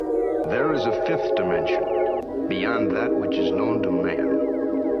There is a fifth dimension, beyond that which is known to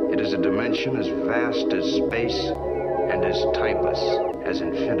man. It is a dimension as vast as space and as timeless as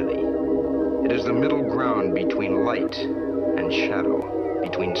infinity. It is the middle ground between light and shadow,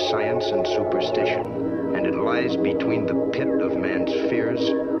 between science and superstition, and it lies between the pit of man's fears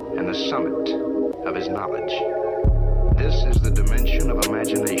and the summit of his knowledge. This is the dimension of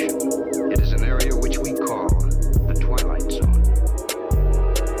imagination. It is an area which we call the Twilight Zone.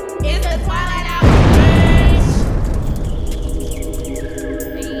 It's the Twilight Hour.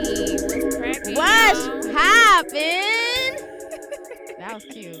 Hey, what's happening? That was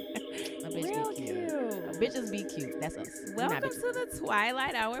cute. A bitch Real be cute. cute. Bitches be cute. That's us. We not Welcome bitches. to the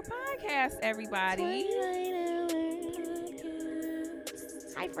Twilight Hour podcast, everybody.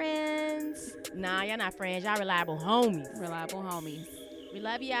 Hi, friends. Nah, y'all not friends. Y'all reliable homies. Reliable homies. We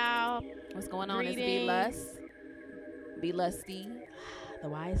love y'all. What's going on? It's Greetings. Be Lust. Be Lusty. The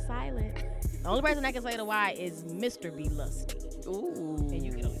Y is silent. The only person that can say the Y is Mr. B Lusty. Ooh. And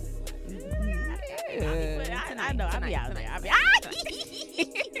you can only Yeah. I know. I be out there.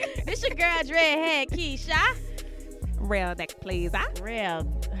 This your girl, Dreadhead Keisha. Real neck, please.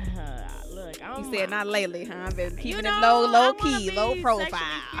 Real. Look, I'm. You said not lately, huh? I've been keeping you it know, low I wanna key, be low profile.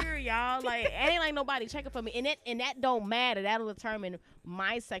 sexually pure, y'all. Like, it ain't like nobody checking for me, and that don't matter. That'll determine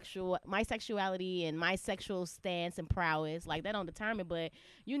my sexuality and my sexual stance and prowess. Like, that don't determine. But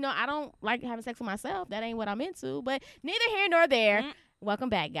you know, I don't like having sex with myself. That ain't what I'm into. But neither here nor there. Welcome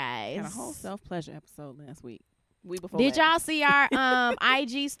back, guys. Had a whole self-pleasure episode last week. Week before Did last. y'all see our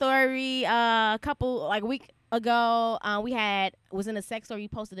IG story week ago? We was in a sex story. You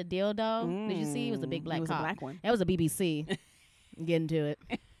posted a dildo. Did you see? It was a big black It was cock. a black one. That was a BBC. Get into it.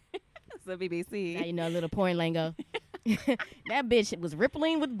 It's a BBC. Now you know a little porn lingo. That bitch was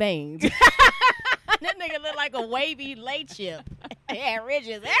rippling with veins. That nigga looked like a wavy lay chip. He had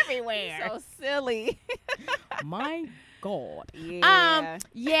ridges everywhere. So silly. My God. Yeah.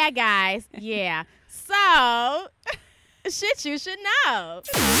 Yeah, guys. Yeah. So, shit you should know.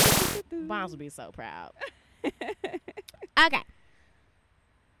 Bombs would be so proud. Okay.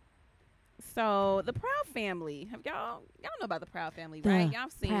 So the Proud Family. Have y'all know about the Proud Family, right? Y'all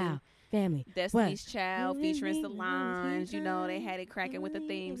seen Proud Family. Destiny's Child featuring Solange. You know, they had it cracking with the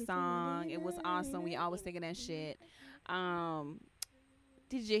theme song. It was awesome. We always thinking that shit.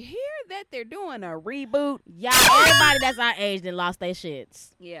 Did you hear that they're doing a reboot? Y'all, everybody that's our age that lost their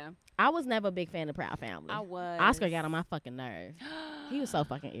shits. Yeah. I was never a big fan of Proud Family. I was. Oscar got on my fucking nerve. He was so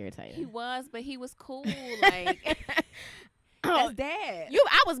fucking irritating. He was, but he was cool. Like, that's dad.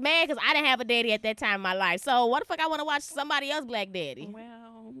 I was mad because I didn't have a daddy at that time in my life. So what the fuck I want to watch somebody else black daddy?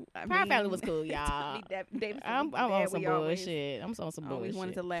 Well, Proud Family was cool, y'all. Tommy Davidson I'm was on dad some we always- bullshit. I'm on some always bullshit.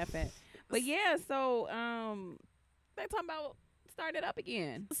 wanted to laugh at. But yeah, so they talking about start it up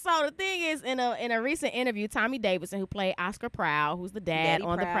again. So the thing is, in a recent interview, Tommy Davidson, who played Oscar Proud, who's the dad Daddy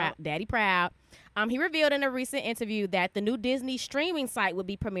on Proud. the Daddy Proud, he revealed in a recent interview that the new Disney streaming site would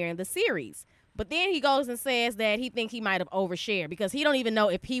be premiering the series. But then he goes and says that he thinks he might have overshared because he don't even know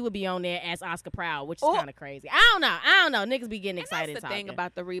if he would be on there as Oscar Proud, which is kind of crazy. I don't know. Niggas be getting excited. That's the thing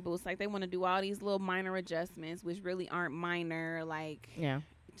about the reboots. Like, they want to do all these little minor adjustments, which really aren't minor. Like,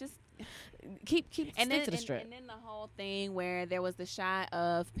 just keep and stick then to the strip. And then the whole thing where there was the shot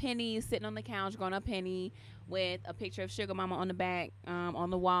of Penny sitting on the couch, grown up Penny, with a picture of Sugar Mama on the back, on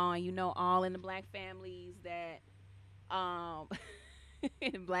the wall, and all in the black families that,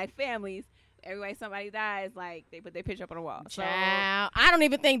 in black families, everybody somebody dies, like they put their picture up on the wall. Child, I don't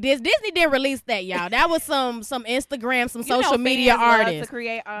even think Disney didn't release that, y'all. That was some Instagram, some So social media fans love artists. to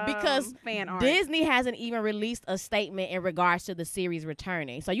create Because fan art. Disney hasn't even released a statement in regards to the series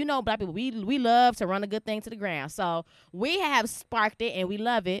returning. So black people, we love to run a good thing to the ground. So we have sparked it and we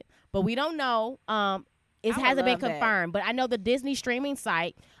love it, but we don't know. It hasn't been confirmed, but I know the Disney streaming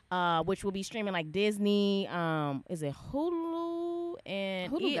site, which will be streaming like Disney, is it Hulu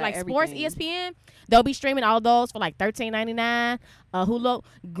and Hulu got like Sports everything. ESPN? They'll be streaming all those for like $13.99. Hulu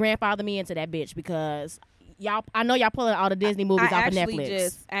grandfather me into that bitch because I know y'all pulling all the Disney movies off of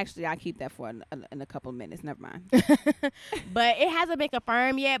Netflix. I keep that for in a couple of minutes. Never mind. But it hasn't been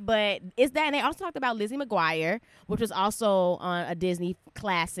confirmed yet. But it's that, and they also talked about Lizzie McGuire, which was also on a Disney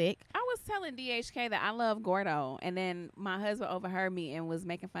classic. I was telling DHK that I love Gordo, and then my husband overheard me and was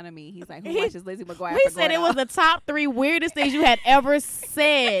making fun of me. He's like, "Who watches Lizzie McGuire?" He for said it Gordo? was the top 3 weirdest things you had ever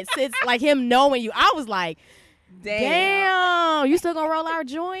said since like him knowing you. I was like, damn, you still gonna roll our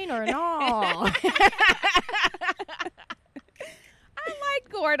joint or no? I like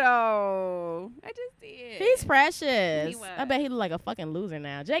Gordo. I just did. He's precious. He was. I bet he look like a fucking loser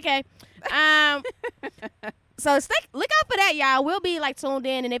now. JK. So look out for that, y'all. We'll be like tuned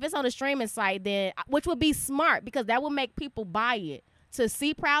in, and if it's on the streaming site, then which would be smart because that would make people buy it to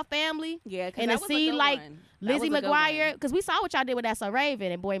see Proud Family. Yeah, and to see like one. Lizzie McGuire, because we saw what y'all did with That's So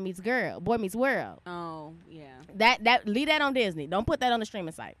Raven and Boy Meets World. Oh yeah. That leave that on Disney. Don't put that on the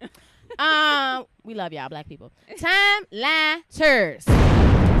streaming site. We love y'all, black people. Time lighters. Shots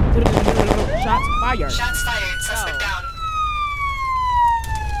fired. Shots fired. Suspect down.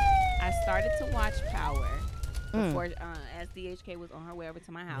 I started to watch Power before, as DHK was on her way over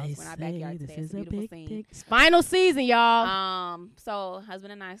to my house. We're in our backyard today. It's a beautiful scene. Final season, y'all. So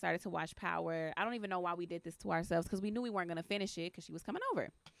husband and I started to watch Power. I don't even know why we did this to ourselves because we knew we weren't gonna finish it because she was coming over.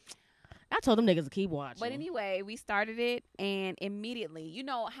 I told them niggas to keep watching. But anyway, we started it, and immediately, you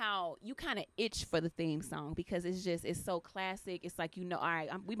know how you kind of itch for the theme song because it's so classic. It's like, all right,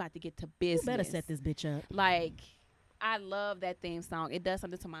 we about to get to business. You better set this bitch up. Like, I love that theme song. It does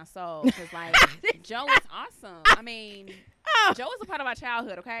something to my soul because, like, Joe is awesome. I mean, Joe is a part of my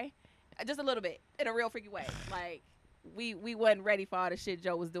childhood, okay? Just a little bit, in a real freaky way. Like, we wasn't ready for all the shit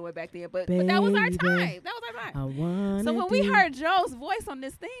Joe was doing back then, but that was our time. That was our time. So when we heard Joe's voice on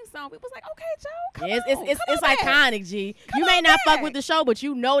this theme song, we was like, okay, Joe, come on. It's iconic, G. You may not fuck with the show, but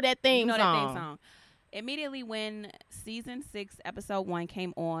you know that theme song. Immediately when season 6, episode 1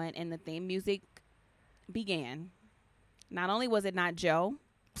 came on and the theme music began, not only was it not Joe,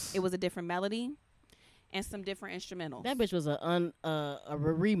 it was a different melody and some different instrumentals. That bitch was a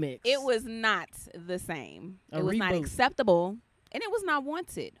remix. It was not the same. It was not reboot. acceptable, and it was not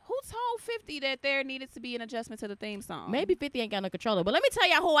wanted. Who told 50 that there needed to be an adjustment to the theme song? Maybe 50 ain't got no controller, but let me tell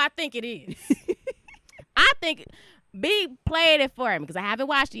y'all who I think it is. I think B played it for him because I haven't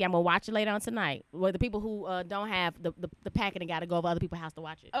watched it. I'm gonna watch it later on tonight. Well, the people who don't have the packet and got to go over other people's house to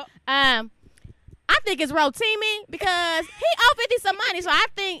watch it. I think it's Rotimi because he owed 50 some money. So I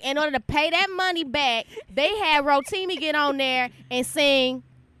think in order to pay that money back, they had Rotimi get on there and sing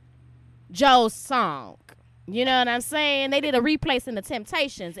Joe's song. You know what I'm saying? They did a replace in the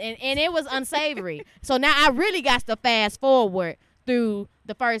Temptations, and it was unsavory. So now I really got to fast forward through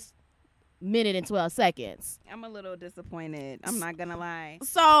the first minute and 12 seconds. I'm a little disappointed. I'm not going to lie.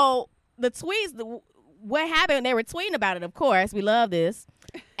 So the tweets, what happened, they were tweeting about it, of course. We love this.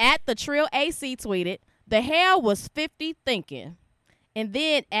 At the Trill AC tweeted, the hell was 50 thinking? And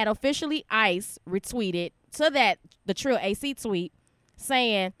then at Officially Ice retweeted to that, the Trill AC tweet,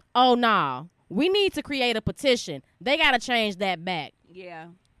 saying, oh, nah, we need to create a petition. They got to change that back. Yeah.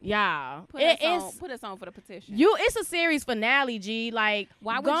 Y'all. Put us on for the petition. It's a series finale, G. Like,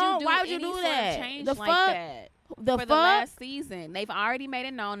 why would you do that? Change the like fuck? that? The last season. They've already made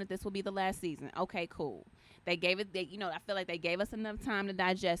it known that this will be the last season. Okay, cool. They gave it. I feel like they gave us enough time to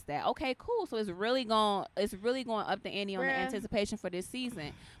digest that. Okay, cool. So it's really going up the ante on the anticipation for this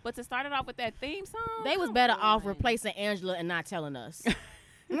season. But to start it off with that theme song, they was better off replacing Angela and not telling us.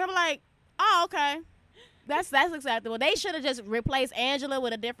 And I'm like, oh, okay. That's acceptable. They should have just replaced Angela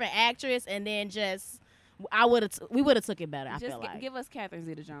with a different actress, and then we would have took it better. I feel like give us Catherine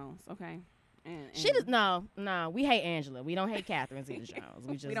Zeta-Jones, okay? And she just no. We hate Angela. We don't hate Catherine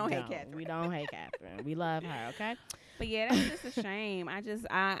Zeta-Jones. We don't hate Catherine. We don't hate Catherine. We love her. Okay. But yeah, that's just a shame. I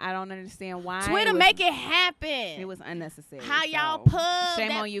don't understand why. Twitter make it happen. It was unnecessary. How y'all pub?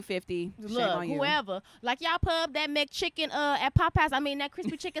 Shame on you, 50. Look, shame on you. Whoever. Like y'all pub that McChicken at Popeyes. I mean that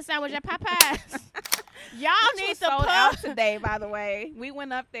crispy chicken sandwich at Popeyes. Y'all Which need was to sold pub out today. By the way, we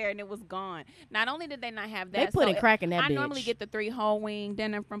went up there and it was gone. Not only did they not have that, they put it crack in that I bitch. normally get the 3 whole wing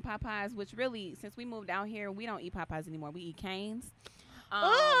dinner from Popeyes, which really, since we moved out here, we don't eat Popeyes anymore. We eat Cane's. Cane's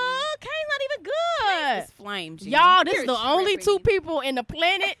not even good. It's flame, G. Y'all, this is the only 2 people in the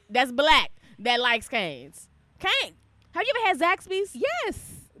planet that's black that likes Cane's. Cane. Have you ever had Zaxby's? Yes.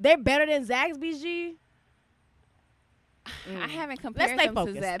 They're better than Zaxby's, G. I haven't compared Let's stay them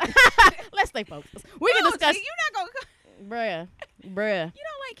focused. to Zaxby's. Let's stay focused. We can discuss. G, you're not Bruh. You don't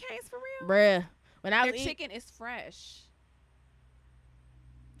like Cane's for real? Bruh. When Their chicken is fresh.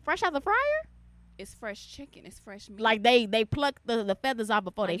 Fresh out the fryer? It's fresh chicken. It's fresh meat. Like they pluck the feathers off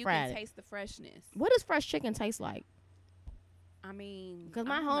before they fry it. You can taste the freshness. What does fresh chicken taste like? I mean, because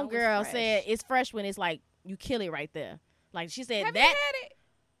my homegirl said it's fresh when it's like you kill it right there. Like she said Have that you had it?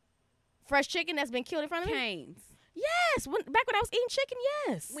 Fresh chicken that's been killed in front of me. Cane's. Yes, back when I was eating chicken.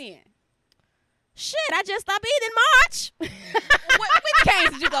 Yes. When? Shit, I just stopped eating in March. Which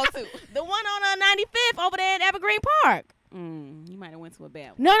Cane's did you go to? The one on 95th over there at Evergreen Park. You might have went to a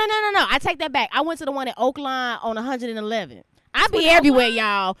bad one. No. I take that back. I went to the one at Oakland on 111. I be everywhere,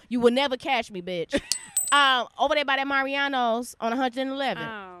 y'all. You will never catch me, bitch. Over there by that Mariano's on 111. Oh,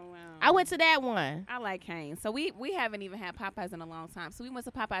 wow. I went to that one. I like Cane's. So we haven't even had Popeyes in a long time. So we went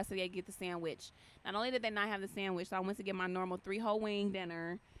to Popeyes today to get the sandwich. Not only did they not have the sandwich, so I went to get my normal 3-whole wing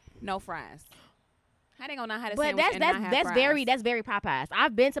dinner, no fries. How they gonna not have the sandwich and not have fries? That's very Popeyes.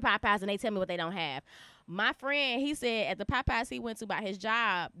 I've been to Popeyes and they tell me what they don't have. My friend, he said at the Popeyes he went to by his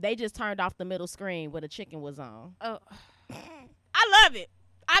job, they just turned off the middle screen where the chicken was on. Oh, I love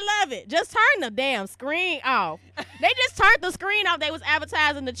it. Just turn the damn screen off. They just turned the screen off. They was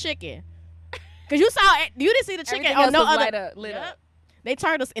advertising the chicken. Cause you didn't see the chicken on no other. Lit up. They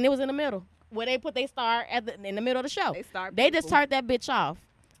turned us, and it was in the middle where they put their star in the middle of the show. They just turned that bitch off.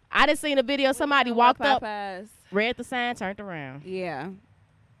 I just seen a video. Somebody walked up, read the sign, turned around. Yeah.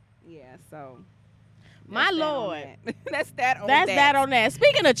 So. My Lord. That's that on that.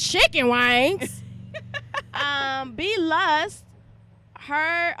 Speaking of chicken wings, B. Lust,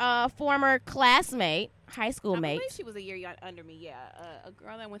 her former classmate, high school mate. I believe she was a year under me. Yeah, a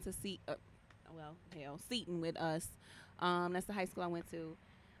girl that went to Seton with us. That's the high school I went to.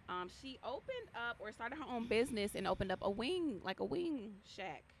 She opened up or started her own business and opened up a wing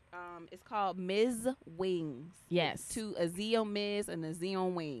shack. It's called Ms. Wings. Yes. To a Zio Ms. and a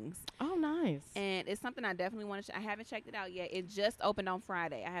Zion Wings. Oh, nice. And it's something I definitely want to I haven't checked it out yet. It just opened on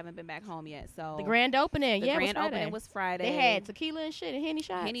Friday. I haven't been back home yet. So the grand opening. The grand opening was Friday. They had tequila and shit and Henny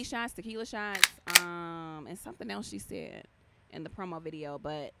shots. Henny shots, tequila shots, and something else she said in the promo video.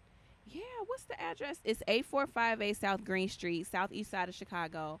 But yeah, what's the address? It's 8458 South Green Street, southeast side of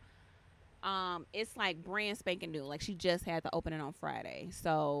Chicago. It's like brand spanking new. Like she just had the opening on Friday.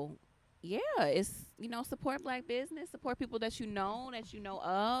 So yeah, it's support black business, support people that you know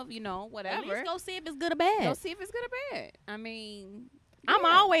of, whatever. At least go see if it's good or bad. Go see if it's good or bad. I mean, yeah. I'm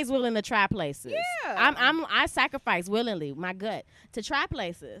always willing to try places. Yeah, I sacrifice willingly my gut to try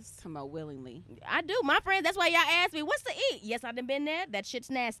places. Talking about willingly, I do. My friends, that's why y'all ask me what's to eat. Yes, I done been there. That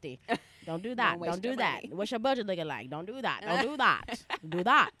shit's nasty. Don't do that. Don't do that. Money. What's your budget looking like? Don't do that. Don't do that. Do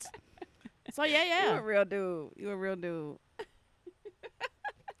that. So yeah. You a real dude.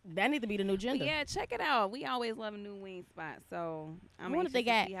 That need to be the new gender. But yeah, check it out. We always love a new wing spot. So I'm anxious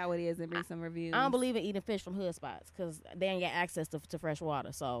to see how it is and bring some reviews. I don't believe in eating fish from hood spots because they ain't got access to fresh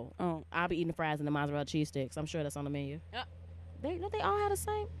water. So I'll be eating the fries and the mozzarella cheese sticks. I'm sure that's on the menu. Yep. Don't they all have the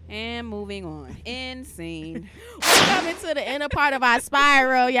same? And moving on. Insane. We're coming to the inner part of our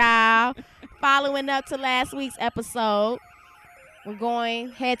spiral, y'all. Following up to last week's episode. We're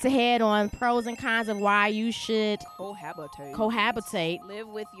going head-to-head on pros and cons of why you should cohabitate. Live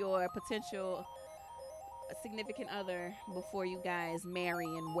with your potential significant other before you guys marry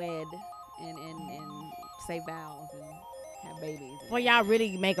and wed and say vows and have babies. Well, y'all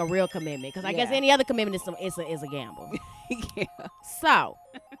really make a real commitment because I guess any other commitment is a gamble. Yeah. So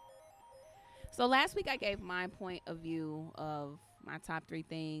last week I gave my point of view of my top 3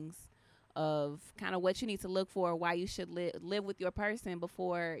 things of kind of what you need to look for, why you should live with your person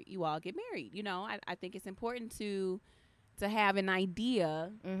before you all get married. I think it's important to have an idea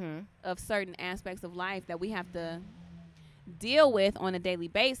of certain aspects of life that we have to deal with on a daily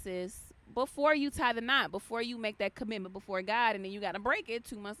basis before you tie the knot, before you make that commitment before God, and then you got to break it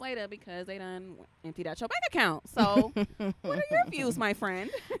 2 months later because they done emptied out your bank account. So what are your views, my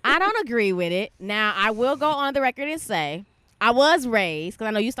friend? I don't agree with it. Now, I will go on the record and say I was raised, because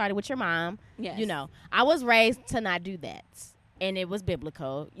I know you started with your mom. Yes. I was raised to not do that. And it was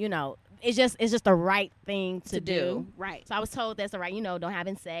biblical. It's just the right thing to do. Right. So I was told that's the right, don't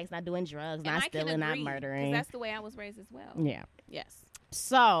having sex, not doing drugs, not stealing, not murdering. That's the way I was raised as well. Yeah. Yes.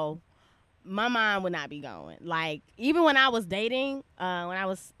 So my mom would not be going. Like, even when I was dating, when I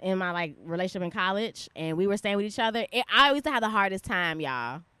was in my, relationship in college, and we were staying with each other, I used to have the hardest time,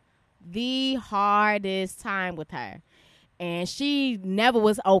 y'all. The hardest time with her. And she never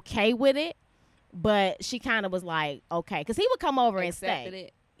was okay with it, but she kind of was like, okay. Because he would come over and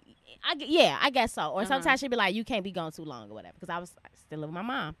stay. I guess so. Or sometimes she'd be like, you can't be gone too long or whatever. Because I was still living with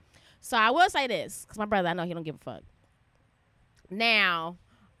my mom. So I will say this. Because my brother, I know he don't give a fuck. Now,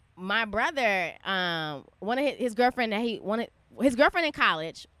 my brother, one of his girlfriend his girlfriend in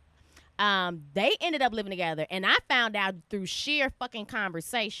college, they ended up living together. And I found out through sheer fucking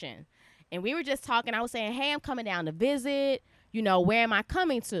conversation. And we were just talking. I was saying, hey, I'm coming down to visit. Where am I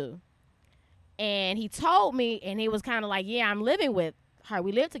coming to? And he told me, and he was kind of like, yeah, I'm living with her.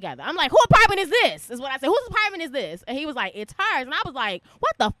 We live together. I'm like, whose apartment is this? Is what I said. Whose apartment is this? And he was like, it's hers. And I was like,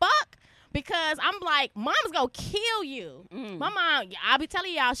 what the fuck? Because I'm like, mom's going to kill you. My mom, I'll be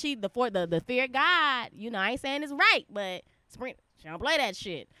telling y'all, she, the fear of God, I ain't saying it's right, but she don't play that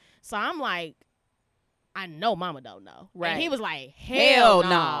shit. So I'm like, I know mama don't know. Right. And he was like, hell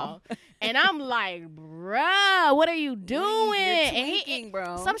no. And I'm like, bruh, what are you doing? You're tweaking,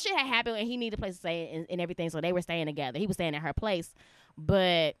 bro. Some shit had happened and he needed a place to stay and everything, so they were staying together. He was staying at her place,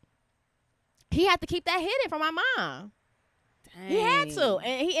 but he had to keep that hidden from my mom. Dang. He had to,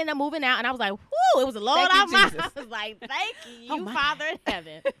 and he ended up moving out. And I was like, whoo, it was a load Thank you, off my. Jesus. I was like, thank you, Oh, my Father in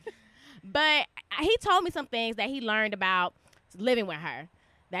heaven. But he told me some things that he learned about living with her.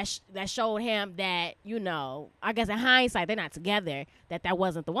 That showed him that, you know, I guess in hindsight, they're not together, that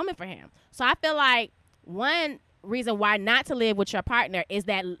wasn't the woman for him. So I feel like one reason why not to live with your partner is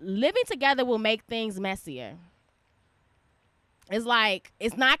that living together will make things messier. It's like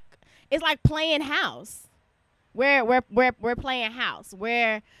playing house. We're playing house.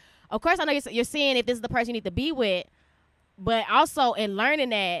 Where, of course, I know you're seeing if this is the person you need to be with, but also in learning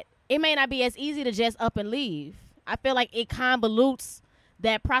that it may not be as easy to just up and leave. I feel like it convolutes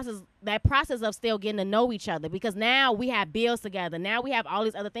that process of still getting to know each other, because now we have bills together. Now we have all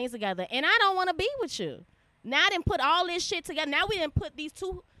these other things together, and I don't want to be with you. Now I didn't put all this shit together. Now we didn't put these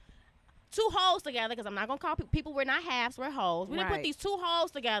two holes together, because I'm not gonna call people, we're not halves, we're holes. We didn't put these two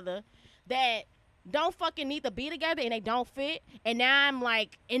holes together that don't fucking need to be together and they don't fit. And now I'm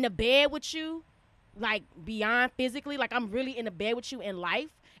like in the bed with you, like beyond physically, like I'm really in the bed with you in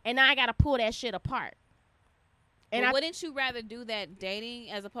life, and now I gotta pull that shit apart. And wouldn't you rather do that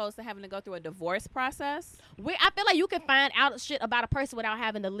dating as opposed to having to go through a divorce process? I feel like you can find out shit about a person without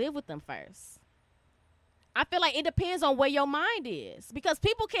having to live with them first. I feel like it depends on where your mind is, because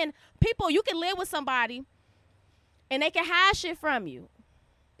you can live with somebody and they can hide shit from you.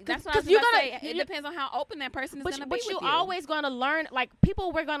 That's what I was going to say. It depends on how open that person is going to be with you. But you're always going to learn. Like,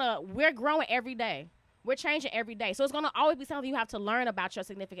 people, we're growing every day. We're changing every day. So it's going to always be something you have to learn about your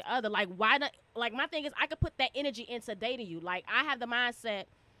significant other. Like, why not? Like, my thing is, I could put that energy into dating you. Like, I have the mindset,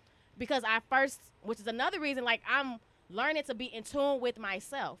 because which is another reason, like, I'm learning to be in tune with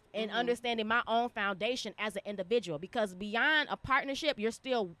myself and understanding my own foundation as an individual. Because beyond a partnership, you're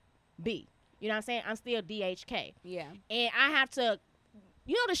still B. You know what I'm saying? I'm still DHK. Yeah. And I have to,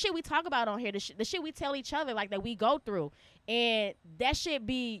 you know, the shit we talk about on here, the shit we tell each other, like, that we go through. And that shit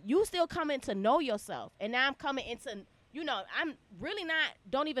be, you still coming to know yourself. And now I'm coming into, you know, I'm really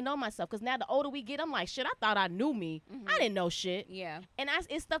don't even know myself. Because now the older we get, I'm like, shit, I thought I knew me. I didn't know shit. Yeah. And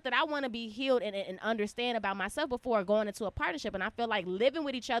it's stuff that I want to be healed and understand about myself before going into a partnership. And I feel like living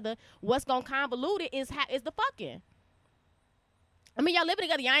with each other, what's going to convolute it is the fucking. I mean, y'all living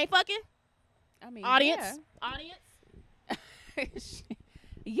together, y'all ain't fucking? I mean, Audience? Yeah. Audience?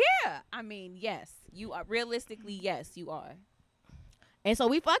 Yeah. I mean, yes. You are. Realistically, yes, you are. And so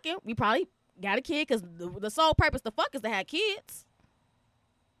we fucking. We probably got a kid, because the sole purpose to fuck is to have kids.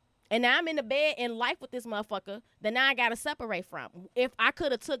 And now I'm in the bed in life with this motherfucker that now I got to separate from. If I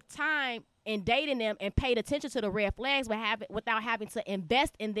could have took time in dating them and paid attention to the red flags without having to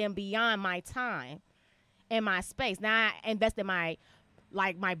invest in them beyond my time and my space. Now I invest in my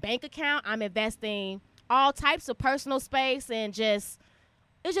bank account. I'm investing all types of personal space, and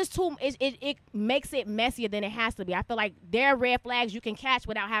it's just too, it makes it messier than it has to be. I feel like there are red flags you can catch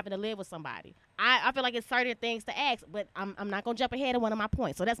without having to live with somebody. I feel like it's certain things to ask, but I'm not going to jump ahead of one of my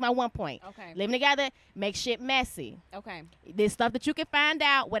points. So that's my one point. Okay. Living together makes shit messy. Okay. There's stuff that you can find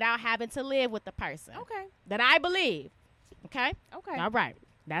out without having to live with the person. Okay. That I believe. Okay? Okay. All right.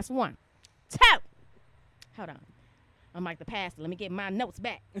 That's one. Two. Hold on. I'm like the pastor. Let me get my notes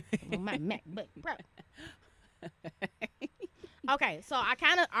back on my MacBook Pro. Okay, so I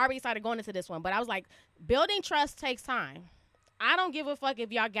kind of already started going into this one, but I was like, building trust takes time. I don't give a fuck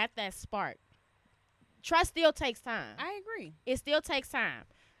if y'all got that spark. Trust still takes time. I agree. It still takes time.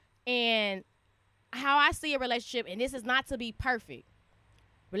 And how I see a relationship, and this is not to be perfect,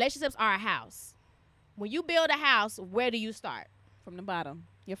 relationships are a house. When you build a house, where do you start? From the bottom.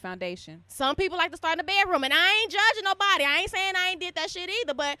 Your foundation. Some people like to start in the bedroom, and I ain't judging nobody. I ain't saying I ain't did that shit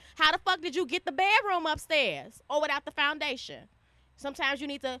either, but how the fuck did you get the bedroom upstairs or without the foundation? Sometimes you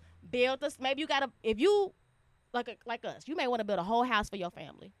need to build this. Maybe you got to, if you, like us, you may want to build a whole house for your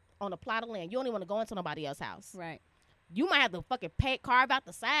family on a plot of land. You don't even want to go into nobody else's house. Right. You might have to fucking carve out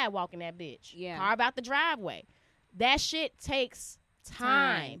the sidewalk in that bitch. Yeah. Carve out the driveway. That shit takes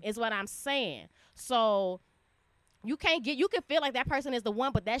time. Is what I'm saying. So you can feel like that person is the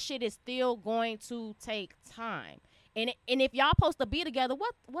one, but that shit is still going to take time. And if y'all supposed to be together,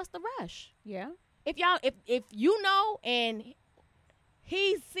 what's the rush? Yeah. If you know, and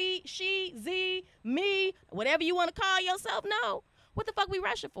he, she, Z, me, whatever you want to call yourself, know, what the fuck we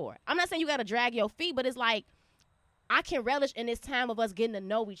rushing for? I'm not saying you got to drag your feet, but it's like, I can relish in this time of us getting to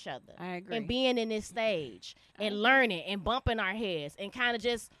know each other. I agree. And being in this stage and learning and bumping our heads and kind of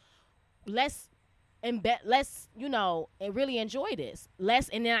just let's let's and really enjoy this.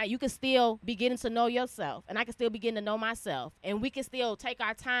 And then you can still be getting to know yourself, and I can still be getting to know myself, and we can still take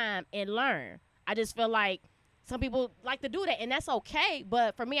our time and learn. I just feel like some people like to do that, and that's okay.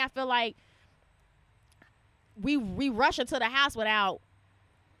 But for me, I feel like we rush into the house without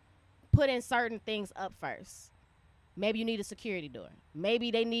putting certain things up first. Maybe you need a security door. Maybe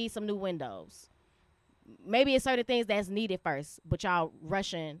they need some new windows. Maybe it's certain things that's needed first, but y'all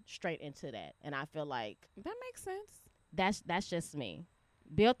rushing straight into that. And I feel like that makes sense. That's just me.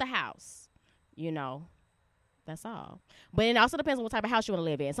 Build the house, That's all. But it also depends on what type of house you want to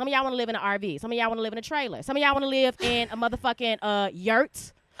live in. Some of y'all want to live in an RV. Some of y'all want to live in a trailer. Some of y'all want to live in a motherfucking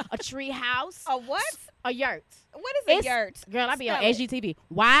yurt, a tree house. A what? A yurt. What is a yurt? Girl, I be Spell on it. HGTV.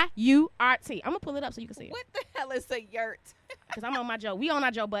 YURT. I'm going to pull it up so you can see it. What the hell is a yurt? Because I'm on my Joe. We on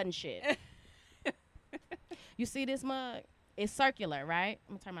our Joe Budden shit. You see this mug? It's circular, right?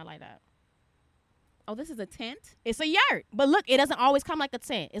 I'm going to turn my light up. Oh, this is a tent? It's a yurt. But look, it doesn't always come like a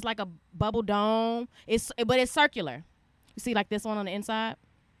tent. It's like a bubble dome. But it's circular. You see like this one on the inside?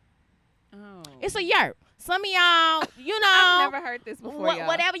 Oh. It's a yurt. Some of y'all, I've never heard this before, y'all.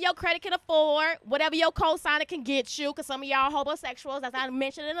 Whatever your credit can afford, whatever your cosigner can get you, because some of y'all homosexuals, as I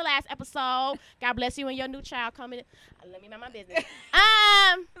mentioned in the last episode, God bless you and your new child coming. Let me mind my business.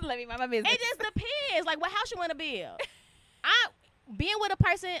 Let me mind my business. It just depends, like what house you want to build. Being with a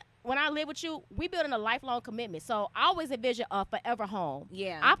person, when I live with you, we building a lifelong commitment. So I always envision a forever home.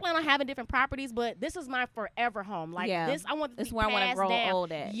 Yeah. I plan on having different properties, but this is my forever home. Like this, I want this to be where I want to passed grow down.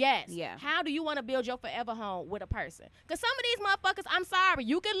 old at. Yes. Yeah. How do you want to build your forever home with a person? Because some of these motherfuckers, I'm sorry,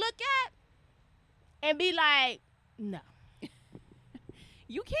 you can look at and be like, no.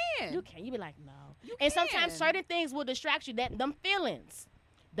 You can. You can. You be like, no. You and can. sometimes certain things will distract you. Them feelings.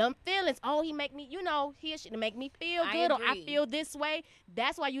 Oh, he make me, he or she to make me feel good, or I feel this way.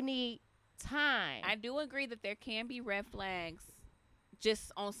 That's why you need time. I do agree that there can be red flags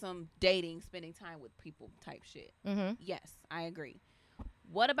just on some dating, spending time with people type shit. Mm-hmm. Yes, I agree.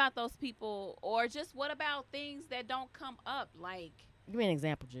 What about those people, or just what about things that don't come up? Like, give me an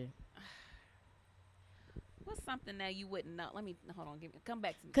example, G. What's something that you wouldn't know? Let me, hold on, come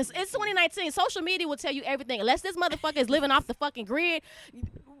back to me. Because it's 2019. Social media will tell you everything. Unless this motherfucker is living off the fucking grid.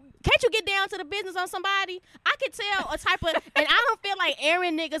 Can't you get down to the business on somebody? I could tell a type of, and I don't feel like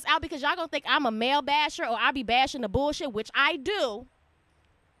airing niggas out because y'all gonna think I'm a male basher or I be bashing the bullshit, which I do.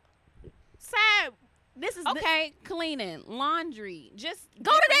 Sad. This is okay. Cleaning, laundry, just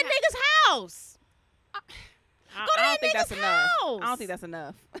go to that nigga's house. I don't think that's enough. I don't think that's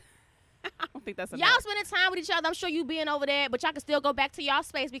enough. I don't think that's enough. Y'all spending time with each other. I'm sure you being over there, but y'all can still go back to y'all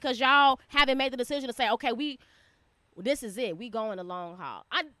space because y'all haven't made the decision to say, okay, this is it. We going the long haul.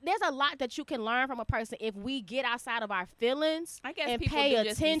 There's a lot that you can learn from a person if we get outside of our feelings I guess and people pay do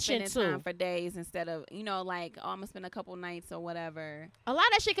just attention be to time for days instead of, like, oh, I'm going to spend a couple nights or whatever. A lot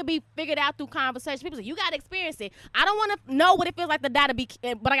of that shit can be figured out through conversation. People say, you got to experience it. I don't want to know what it feels like to die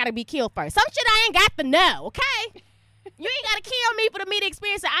but I got to be killed first. Some shit I ain't got to know, okay? You ain't got to kill me for me to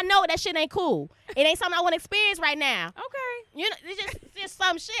experience it. I know that shit ain't cool. It ain't something I want to experience right now. Okay. It's just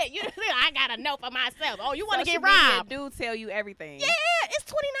some shit. I got to know for myself. Oh, you want to get Social media robbed. do tell you everything. Yeah, it's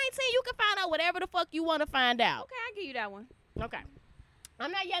 2019. You can find out whatever the fuck you want to find out. Okay, I'll give you that one. Okay.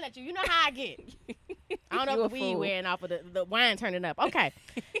 I'm not yelling at you. You know how I get. I don't know You if the a weed fool. wearing off of the wine turning up. Okay.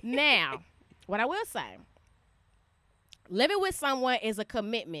 Now, what I will say, living with someone is a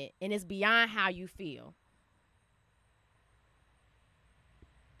commitment, and it's beyond how you feel.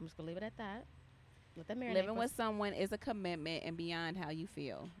 I'm just going to leave it at that. Let that marinate. Living with someone is a commitment and beyond how you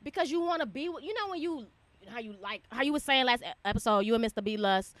feel. Because you want to be with, when you, how you was saying last episode, you and Mr. B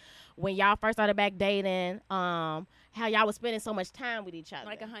Lust, when y'all first started back dating, how y'all was spending so much time with each other.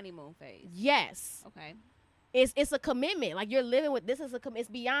 Like a honeymoon phase. Yes. Okay. It's a commitment. Like you're living with, this is it's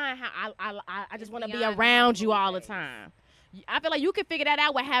beyond how I just want to be beyond around you honeymoon all the phase. time. I feel like you can figure that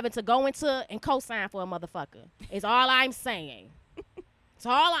out with having to go into and co-sign for a motherfucker. Is all I'm saying. It's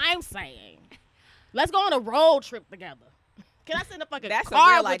all I'm saying. Let's go on a road trip together. Can I send a fucking That's a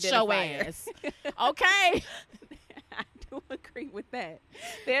car real with your identifier. ass? Okay. I do agree with that.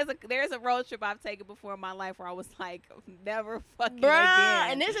 There's a road trip I've taken before in my life where I was like, never fucking Bruh.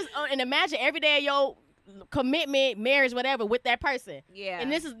 again. And this is and imagine every day of your commitment, marriage, whatever, with that person. Yeah.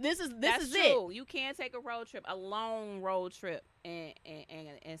 And this is That's it. true. You can take a road trip, a long road trip, and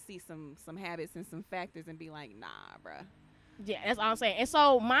see some habits and some factors and be like, nah, bruh. Yeah, that's all I'm saying. And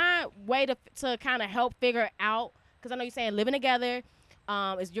so my way to kind of help figure out, because I know you're saying living together,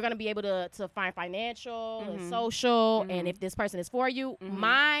 is you're going to be able to find financial and social, and if this person is for you.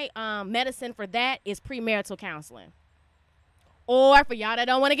 My medicine for that is premarital counseling. Or for y'all that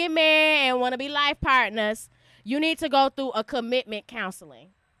don't want to get married and want to be life partners, you need to go through a commitment counseling.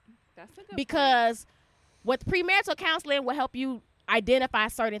 That's a good Because with premarital counseling will help you identify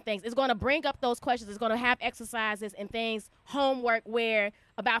certain things. It's going to bring up those questions. It's going to have exercises and things, homework where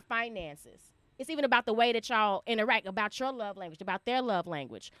about finances. It's even about the way that y'all interact, about your love language, about their love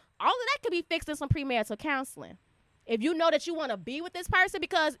language. All of that could be fixed in some premarital counseling. If you know that you want to be with this person,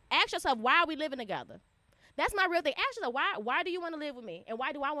 because ask yourself, why are we living together? That's my real thing. Ask yourself, why do you want to live with me? And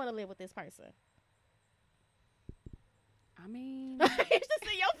why do I want to live with this person? I mean, It's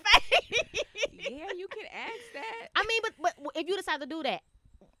just in your face. yeah, you can ask that. I mean, but if you decide to do that,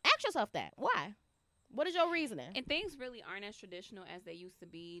 ask yourself that. Why? What is your reasoning? And things really aren't as traditional as they used to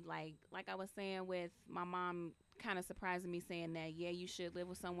be. Like I was saying with my mom kind of surprising me saying that, yeah, you should live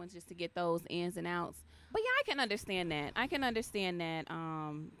with someone just to get those ins and outs. But yeah, I can understand that. I can understand that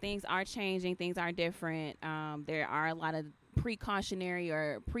things are changing. Things are different. There are a lot of precautionary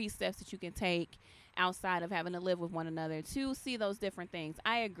or pre-steps that you can take outside of having to live with one another to see those different things.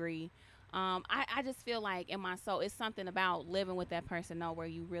 I agree. I just feel like in my soul, it's something about living with that person, though, where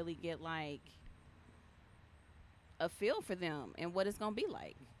you really get like a feel for them and what it's going to be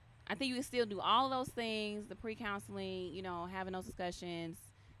like. I think you can still do all of those things, the pre-counseling, you know, having those discussions,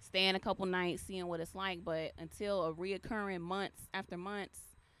 staying a couple nights, seeing what it's like. But until a reoccurring months after months,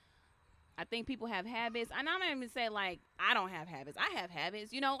 I think people have habits. And I'm not even say like I don't have habits. I have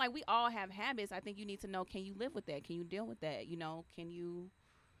habits. You know, like we all have habits. I think you need to know, can you live with that? Can you deal with that? You know, can you?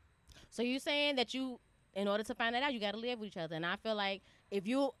 So you're saying that you, in order to find that out, you got to live with each other. And I feel like if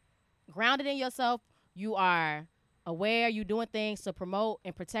you grounded in yourself, you are aware, you doing things to promote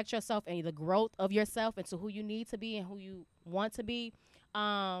and protect yourself and the growth of yourself into who you need to be and who you want to be.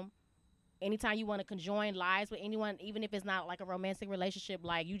 Anytime you want to conjoin lives with anyone, even if it's not like a romantic relationship,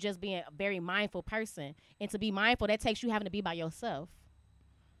 like you just being a very mindful person. And to be mindful, that takes you having to be by yourself.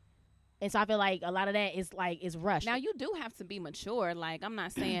 And so I feel like a lot of that is rushed. Now, you do have to be mature. Like, I'm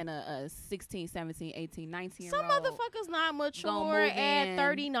not saying a 16, 17, 18, 19-year-old. Some motherfuckers not mature at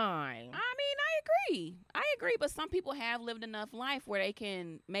 39. I mean, I agree. But some people have lived enough life where they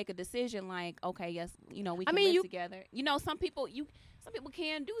can make a decision like, okay, yes, you know, we can live together. You know, some people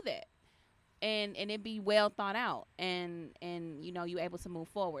can do that. And it be well thought out. And you know, you able to move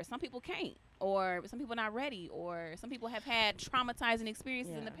forward. Some people can't. Or some people not ready, or some people have had traumatizing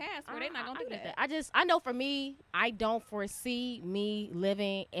experiences in the past where they're not going to do that. I know for me, I don't foresee me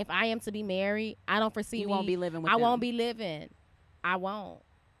living, if I am to be married, I don't foresee you won't be living with I them. won't be living. I won't.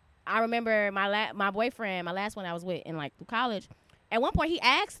 I remember my boyfriend, my last one I was with in like through college, at one point he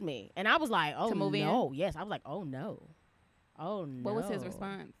asked me, and I was like, oh, to move no. In? Yes. I was like, oh, no. Oh, no. What was his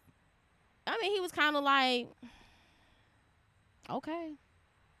response? I mean, he was kind of like, okay.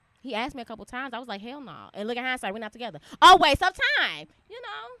 He asked me a couple times. I was like, hell no. And look at hindsight, we're not together. Oh, waste of time, you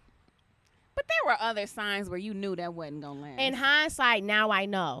know. But there were other signs where you knew that wasn't going to last. In hindsight, now I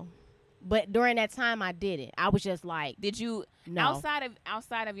know. But during that time, I didn't. I was just like, did you, no.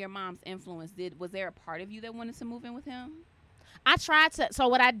 outside of your mom's influence, was there a part of you that wanted to move in with him? I tried to. So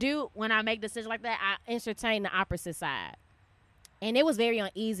what I do when I make decisions like that, I entertain the opposite side. And it was very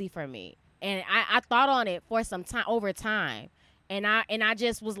uneasy for me. And I thought on it for some time, over time. And I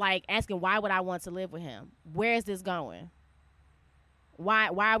just was like asking, why would I want to live with him? Where is this going? Why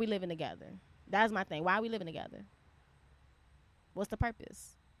are we living together? That's my thing. Why are we living together? What's the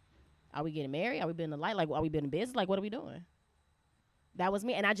purpose? Are we getting married? Are we building a life? Like, are we building business? Like, what are we doing? That was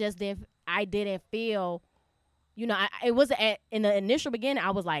me. And I didn't feel, you know, it was in the initial beginning,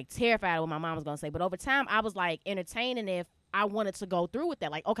 I was like terrified of what my mom was going to say. But over time, I was like entertaining if I wanted to go through with that.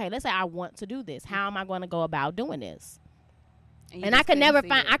 Like, okay, let's say I want to do this. How am I going to go about doing this? And I could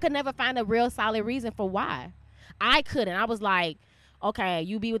never find a real solid reason for why. I couldn't. I was like, okay,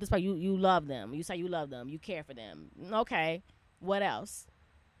 you be with this person. You love them. You say you love them. You care for them. Okay, what else?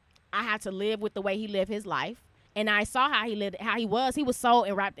 I had to live with the way he lived his life. And I saw how he lived, how he was. He was so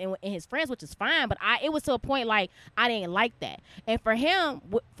enwrapped in his friends, which is fine. But it was to a point like I didn't like that. And for him,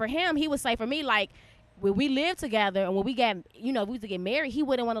 he would say, for me, like when we lived together and when we got, you know, we used to get married, he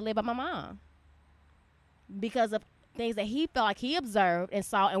wouldn't want to live by my mom because of things that he felt like he observed and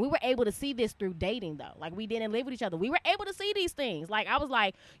saw. And we were able to see this through dating, though. Like, we didn't live with each other. We were able to see these things. Like, I was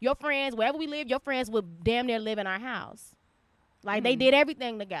like, your friends, wherever we live, your friends would damn near live in our house. Like, they did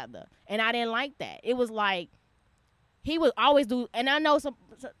everything together. And I didn't like that. It was like, he would always do, and I know some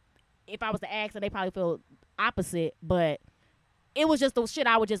if I was to ask, they probably feel opposite, but it was just the shit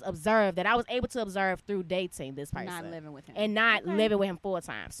I would just observe, that I was able to observe through dating this person. Not living with him. And not living with him full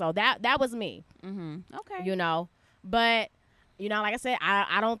time. So that was me. Mm-hmm. Okay. You know? But You know, like I said,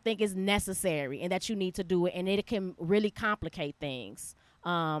 I don't think it's necessary and that you need to do it, and it can really complicate things.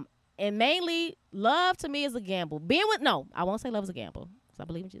 And mainly, love to me is a gamble. I won't say love is a gamble because I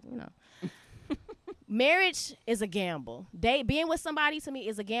believe in Jesus, you know. Marriage is a gamble. Being with somebody to me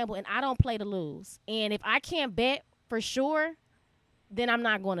is a gamble, and I don't play to lose. And if I can't bet for sure, then I'm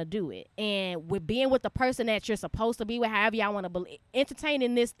not going to do it. And with being with the person that you're supposed to be with, however y'all want to believe,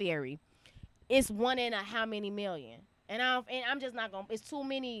 entertaining this theory, it's one in a how many million. And I'm just not going to, it's too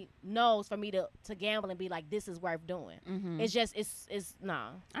many no's for me to gamble and be like, this is worth doing. Mm-hmm. It's just, it's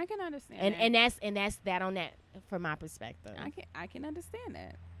no. I can understand that. And that's that on that from my perspective. I can understand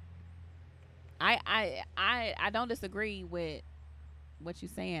that. I don't disagree with what you're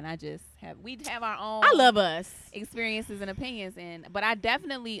saying. We have our own. I love us experiences and opinions, but I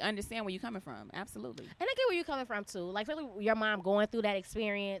definitely understand where you're coming from. Absolutely, and I get where you're coming from too. Like especially your mom going through that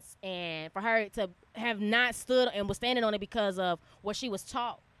experience, and for her to have not stood and was standing on it because of what she was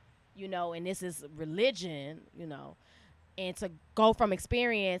taught, you know. And this is religion, you know, and to go from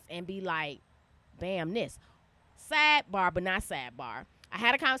experience and be like, bam, this sidebar, but not sidebar. I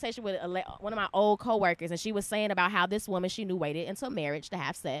had a conversation with one of my old coworkers, and she was saying about how this woman she knew waited until marriage to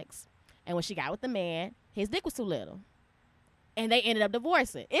have sex, and when she got with the man, his dick was too little, and they ended up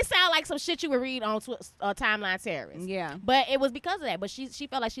divorcing. It sounded like some shit you would read on Timeline Terrorist. Yeah, but it was because of that. But she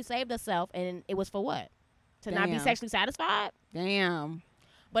felt like she saved herself, and it was for what? To not be sexually satisfied. Damn.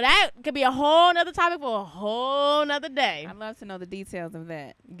 But that could be a whole nother topic for a whole nother day. I'd love to know the details of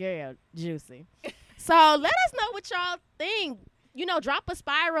that. Girl, juicy. So let us know what y'all think. You know, drop a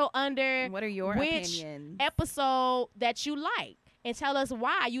spiral under what are your opinions? Episode that you like, and tell us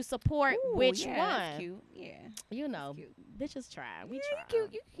why you support which one. That's cute. Yeah, you know, bitches try. We try. You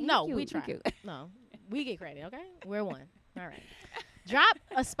cute. No, cute. we try. No, we get credit. Okay, we're one. All right. Drop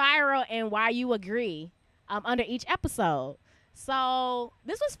a spiral and why you agree under each episode. So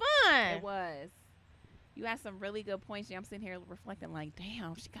this was fun. It was. You had some really good points. I'm sitting here reflecting like,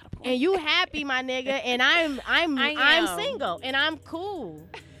 damn, she got a point. And you happy, my nigga, and I'm single, and I'm cool.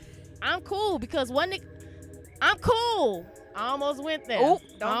 I'm cool because I'm cool. I almost went there. Oop,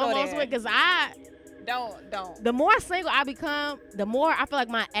 because I don't. The more single I become, the more I feel like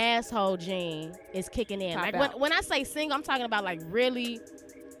my asshole gene is kicking in. Like when I say single, I'm talking about like really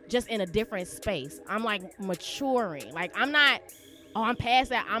just in a different space. I'm like maturing. Like I'm not. Oh, I'm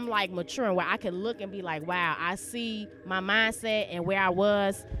past that. I'm like maturing where I can look and be like, wow, I see my mindset and where I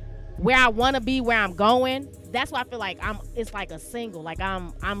was, where I want to be, where I'm going. That's why I feel like it's like a single. Like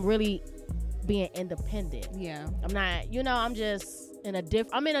I'm really being independent. Yeah. I'm not, you know, I'm just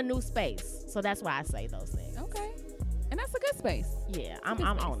I'm in a new space. So that's why I say those things. Okay. And that's a good space. Yeah, I'm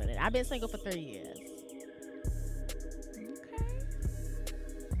owning it. I've been single for 3 years.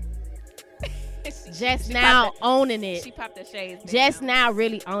 Just now owning it. She popped the shades. Just now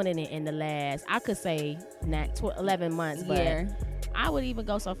really owning it in the last, I could say, not 11 months, but I would even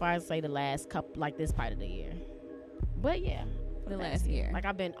go so far as to say the last couple, like this part of the year. But yeah. The last year. Like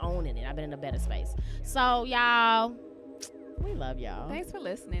I've been owning it. I've been in a better space. So y'all, we love y'all. Thanks for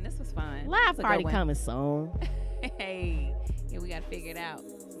listening. This was fun. Live party coming soon. Hey. Yeah, we got to figure it out.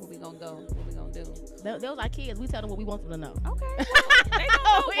 Where we going to go? What we going to do? Those are kids. We tell them what we want them to know. Okay. Well, they don't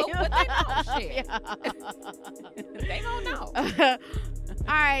know what they know. Shit. They don't know.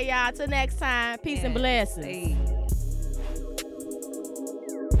 All right, y'all. Till next time. Peace and blessings. Hey.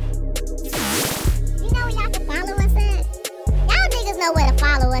 You know where y'all can follow us at? Y'all niggas know where to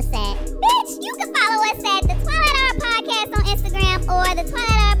follow us at. Bitch, you can follow us at the Twilight Hour Podcast on Instagram or the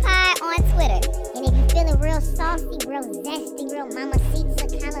Twilight Hour Pod on Twitter. And if you feeling real saucy, real zesty, real mamacita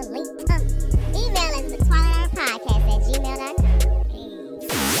kind of linked up, email us at twilighthouropodcast@gmail.com.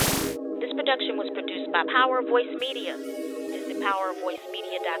 This production was produced by Power Voice Media. Visit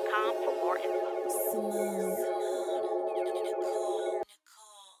powervoicemedia.com for more info.